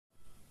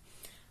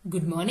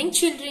Good morning,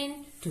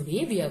 children.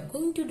 Today we are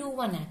going to do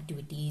one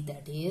activity,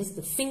 that is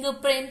the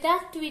fingerprint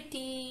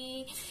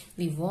activity.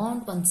 We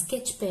want one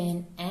sketch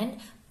pen and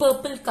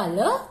purple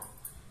color,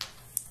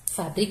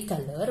 fabric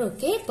color,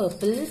 okay,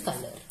 purple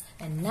color.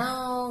 And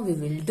now we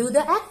will do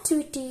the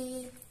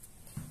activity.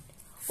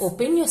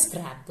 Open your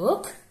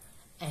scrapbook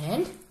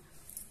and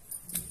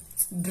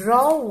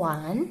draw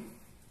one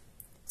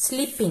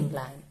sleeping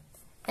line.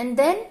 And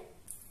then,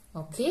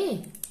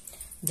 okay,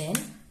 then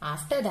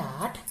after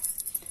that,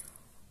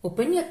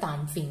 open your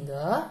thumb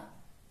finger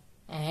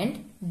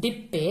and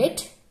dip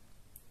it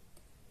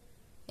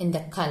in the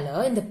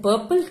color, in the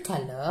purple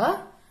color,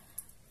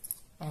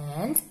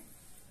 and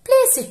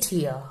place it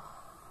here.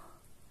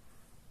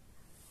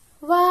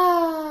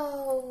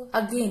 Wow!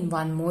 Again,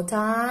 one more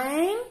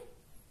time.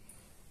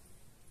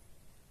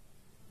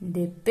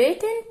 Dip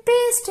it and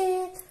paste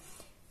it.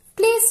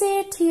 Place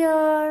it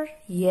here.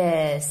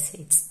 Yes,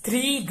 it's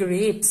 3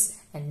 grapes.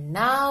 And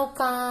now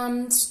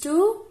comes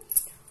to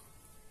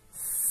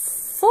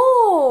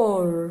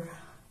 4,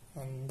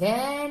 and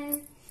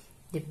then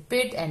dip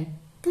it and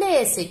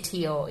place it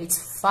here.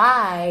 It's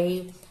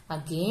 5.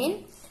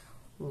 Again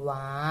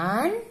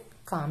 1,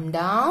 come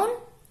down.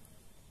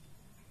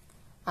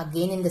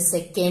 Again in the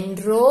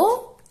second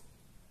row,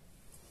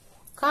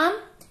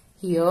 come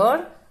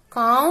here,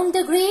 count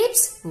the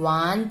grapes.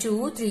 1,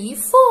 2, 3,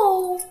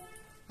 4.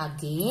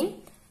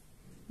 Again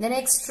the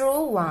next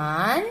row,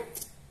 1,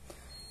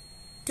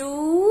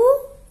 2,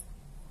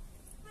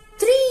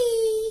 3.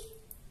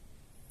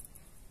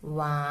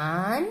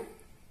 1,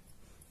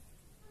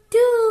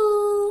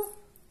 2.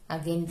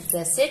 Again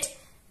press it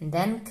and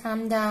then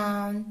come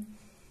down.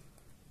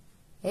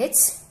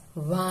 It's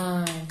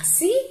 1.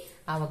 See,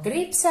 our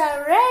grapes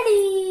are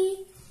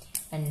ready.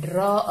 And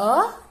draw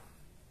a,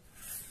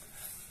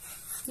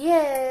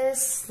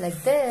 yes,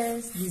 like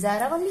this. These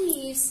are our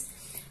leaves.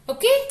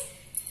 Okay?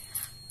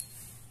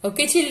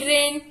 Okay,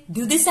 children,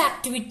 do this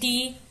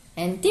activity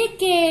and take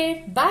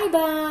care.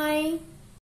 Bye-bye.